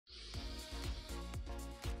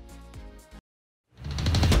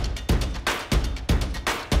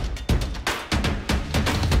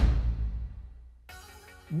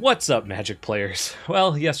What's up, Magic players?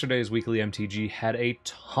 Well, yesterday's weekly MTG had a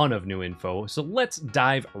ton of new info, so let's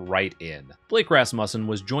dive right in. Blake Rasmussen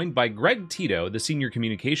was joined by Greg Tito, the Senior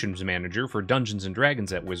Communications Manager for Dungeons &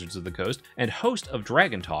 Dragons at Wizards of the Coast and host of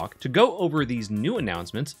Dragon Talk, to go over these new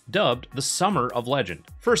announcements dubbed the Summer of Legend.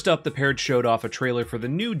 First up, the pair showed off a trailer for the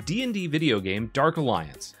new D&D video game Dark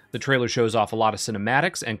Alliance. The trailer shows off a lot of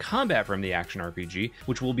cinematics and combat from the action RPG,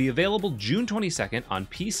 which will be available June 22nd on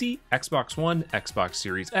PC, Xbox One, Xbox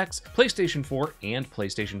Series X, PlayStation 4, and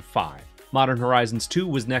PlayStation 5. Modern Horizons 2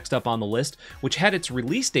 was next up on the list, which had its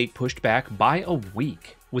release date pushed back by a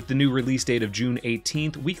week. With the new release date of June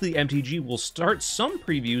 18th, Weekly MTG will start some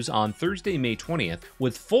previews on Thursday, May 20th,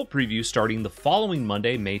 with full previews starting the following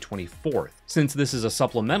Monday, May 24th. Since this is a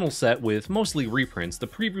supplemental set with mostly reprints, the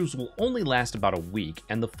previews will only last about a week,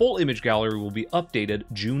 and the full image gallery will be updated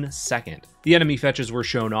June 2nd. The enemy fetches were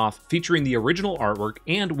shown off, featuring the original artwork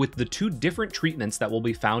and with the two different treatments that will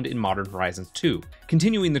be found in Modern Horizons 2.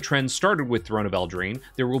 Continuing the trend started with Throne of Eldraine,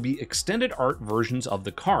 there will be extended art versions of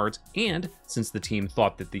the cards, and since the team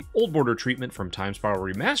thought that the old border treatment from Time Spiral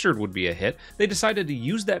Remastered would be a hit, they decided to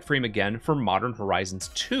use that frame again for Modern Horizons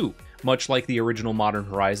 2. Much like the original Modern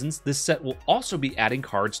Horizons, this set will also be adding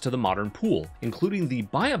cards to the Modern pool, including the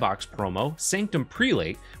Buy a Box promo, Sanctum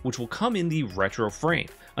Prelate, which will come in the retro frame.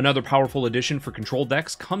 Another powerful addition for control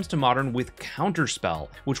decks comes to Modern with Counterspell,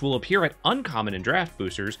 which will appear at Uncommon and Draft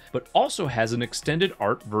Boosters, but also has an extended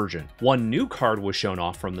art version. One new card was shown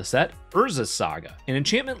off from the set, Urza's Saga, an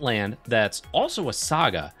enchantment land that's also a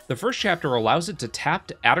saga. The first chapter allows it to tap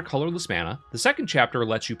to add a colorless mana, the second chapter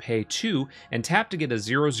lets you pay 2 and tap to get a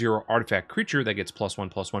 0/0 artifact creature that gets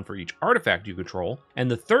 +1/+1 for each artifact you control, and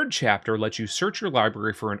the third chapter lets you search your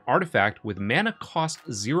library for an artifact with mana cost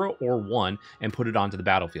 0 or 1 and put it onto the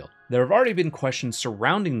battlefield. There have already been questions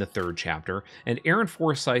surrounding the third chapter, and Aaron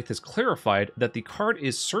Forsyth has clarified that the card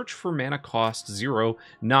is search for mana cost 0,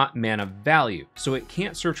 not mana value, so it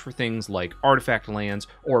can't search for things like artifact lands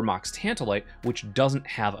or Mox Tantalite, which doesn't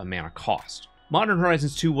have a mana cost. Modern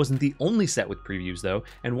Horizons 2 wasn't the only set with previews though,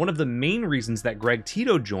 and one of the main reasons that Greg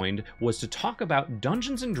Tito joined was to talk about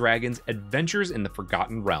Dungeons & Dragons Adventures in the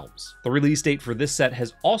Forgotten Realms. The release date for this set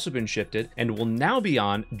has also been shifted and will now be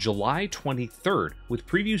on July 23rd, with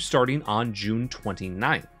previews starting on June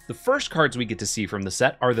 29th. The first cards we get to see from the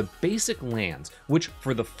set are the basic lands, which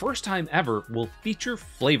for the first time ever will feature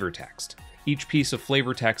flavor text. Each piece of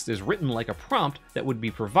flavor text is written like a prompt that would be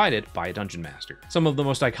provided by a Dungeon Master. Some of the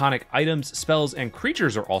most iconic items, spells, and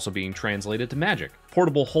creatures are also being translated to Magic.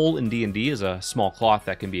 Portable Hole in D&D is a small cloth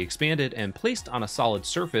that can be expanded and placed on a solid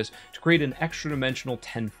surface to create an extra-dimensional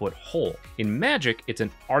 10-foot hole. In Magic, it's an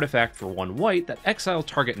artifact for 1 white that exiles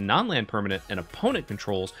target non-land permanent an opponent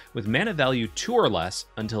controls with mana value 2 or less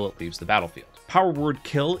until it leaves the battlefield. Power Word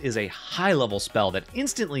Kill is a high-level spell that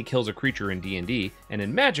instantly kills a creature in D&D, and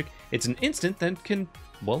in Magic, it's an instant that can,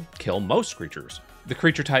 well, kill most creatures. The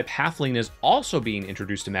creature type Halfling is also being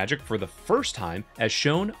introduced to Magic for the first time, as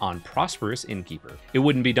shown on Prosperous Innkeeper. It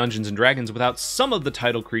wouldn't be Dungeons & Dragons without some of the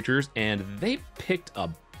title creatures, and they picked a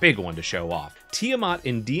big one to show off. Tiamat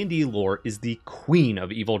in D&D lore is the queen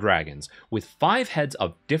of evil dragons, with 5 heads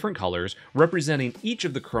of different colors representing each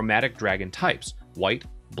of the chromatic dragon types: white,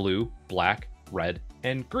 blue, black, red,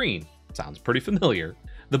 and green. Sounds pretty familiar.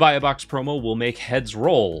 The Buy a Box promo will make heads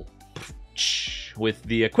roll with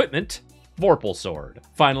the equipment Vorpal Sword.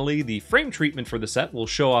 Finally, the frame treatment for the set will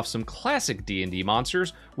show off some classic D&D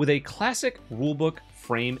monsters with a classic rulebook,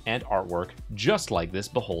 frame, and artwork just like this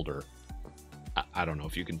Beholder. I don't know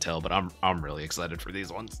if you can tell, but I'm really excited for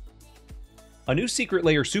these ones. A new Secret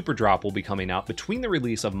Lair Super Drop will be coming out between the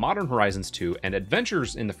release of Modern Horizons 2 and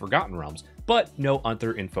Adventures in the Forgotten Realms, but no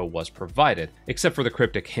other info was provided, except for the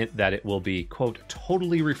cryptic hint that it will be, quote,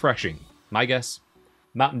 totally refreshing. My guess?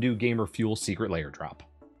 Mountain Dew Gamer Fuel Secret Lair Drop.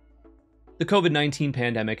 The COVID-19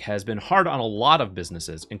 pandemic has been hard on a lot of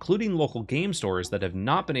businesses, including local game stores that have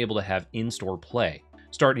not been able to have in-store play.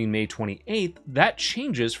 Starting May 28th, that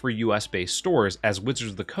changes for US-based stores, as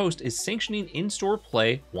Wizards of the Coast is sanctioning in-store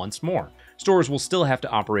play once more. Stores will still have to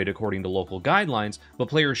operate according to local guidelines, but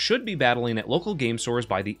players should be battling at local game stores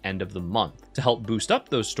by the end of the month. To help boost up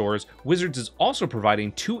those stores, Wizards is also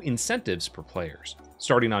providing 2 incentives per players.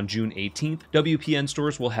 Starting on June 18th, WPN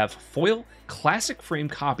stores will have foil, classic frame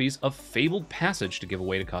copies of Fabled Passage to give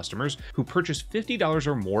away to customers who purchase $50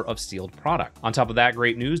 or more of sealed product. On top of that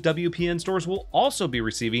great news, WPN stores will also be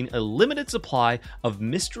receiving a limited supply of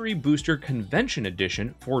Mystery Booster Convention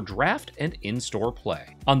Edition for draft and in-store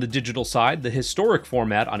play. On the digital side, the historic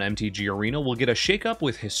format on MTG Arena will get a shakeup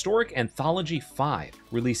with Historic Anthology 5.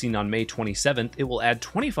 Releasing on May 27th, it will add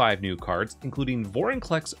 25 new cards, including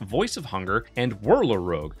Vorinclex Voice of Hunger and Whirler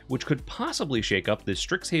Regular Rogue, which could possibly shake up the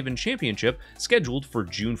Strixhaven Championship scheduled for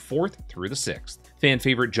June 4th through the 6th. Fan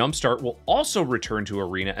favorite Jumpstart will also return to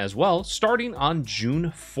Arena as well, starting on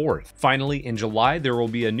June 4th. Finally, in July, there will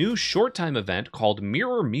be a new short-time event called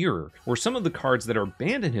Mirror Mirror, where some of the cards that are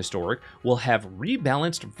banned in Historic will have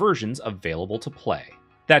rebalanced versions available to play.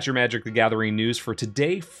 That's your Magic the Gathering news for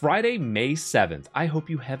today, Friday, May 7th. I hope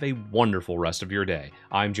you have a wonderful rest of your day.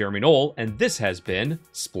 I'm Jeremy Knoll, and this has been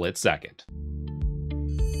Split Second.